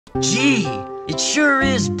Gee, it sure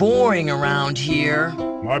is boring around here.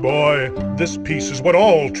 My boy, this piece is what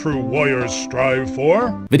all true warriors strive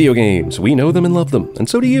for. Video games, we know them and love them, and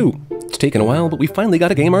so do you. It's taken a while, but we finally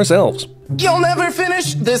got a game ourselves. You'll never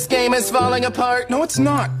finish! This game is falling apart! No, it's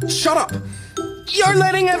not! Shut up! You're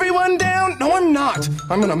letting everyone down? No, I'm not!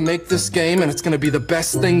 I'm gonna make this game, and it's gonna be the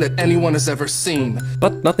best thing that anyone has ever seen.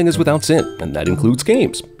 But nothing is without sin, and that includes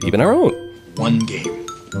games, even our own. One game,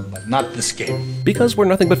 but not this game. Because we're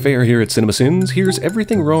nothing but fair here at CinemaSins, here's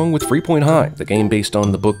everything wrong with Freepoint High, the game based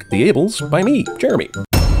on the book The Ables by me, Jeremy.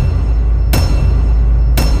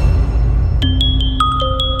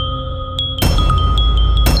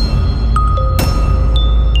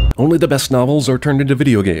 Only the best novels are turned into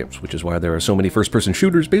video games, which is why there are so many first-person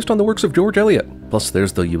shooters based on the works of George Eliot. Plus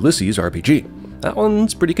there's the Ulysses RPG. That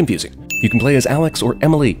one's pretty confusing. You can play as Alex or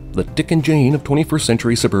Emily, the Dick and Jane of 21st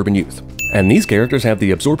century suburban youth. And these characters have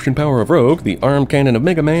the absorption power of Rogue, the arm cannon of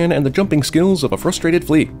Mega Man, and the jumping skills of a frustrated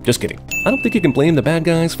flea. Just kidding. I don't think you can blame the bad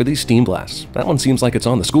guys for these steam blasts. That one seems like it's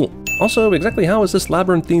on the school. Also, exactly how is this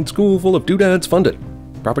labyrinthine school full of doodads funded?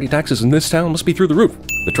 Property taxes in this town must be through the roof.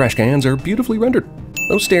 The trash cans are beautifully rendered.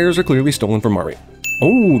 Those stairs are clearly stolen from Mario.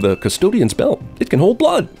 Oh, the custodian's belt. It can hold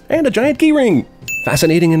blood. And a giant key ring.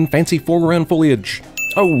 Fascinating and fancy foreground foliage.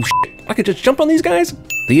 Oh, shit. I could just jump on these guys?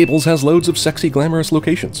 The Ables has loads of sexy, glamorous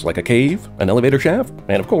locations, like a cave, an elevator shaft,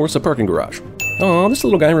 and of course, a parking garage. Aw, this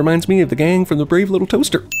little guy reminds me of the gang from the Brave Little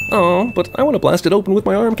Toaster. Aw, but I want to blast it open with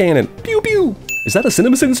my arm cannon. Pew pew! Is that a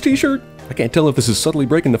CinemaSins t-shirt? I can't tell if this is subtly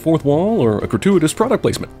breaking the fourth wall or a gratuitous product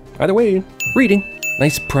placement. Either way, reading.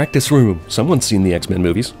 Nice practice room. Someone's seen the X-Men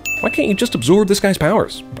movies. Why can't you just absorb this guy's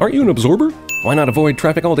powers? Aren't you an absorber? Why not avoid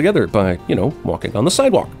traffic altogether by, you know, walking on the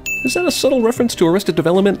sidewalk? Is that a subtle reference to Arrested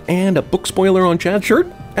Development and a book spoiler on Chad's shirt?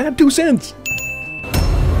 Add 2 cents.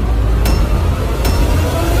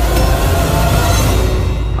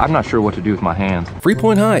 I'm not sure what to do with my hands.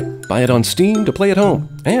 Freepoint High. Buy it on Steam to play at home.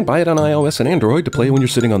 And buy it on iOS and Android to play when you're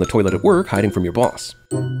sitting on the toilet at work hiding from your boss.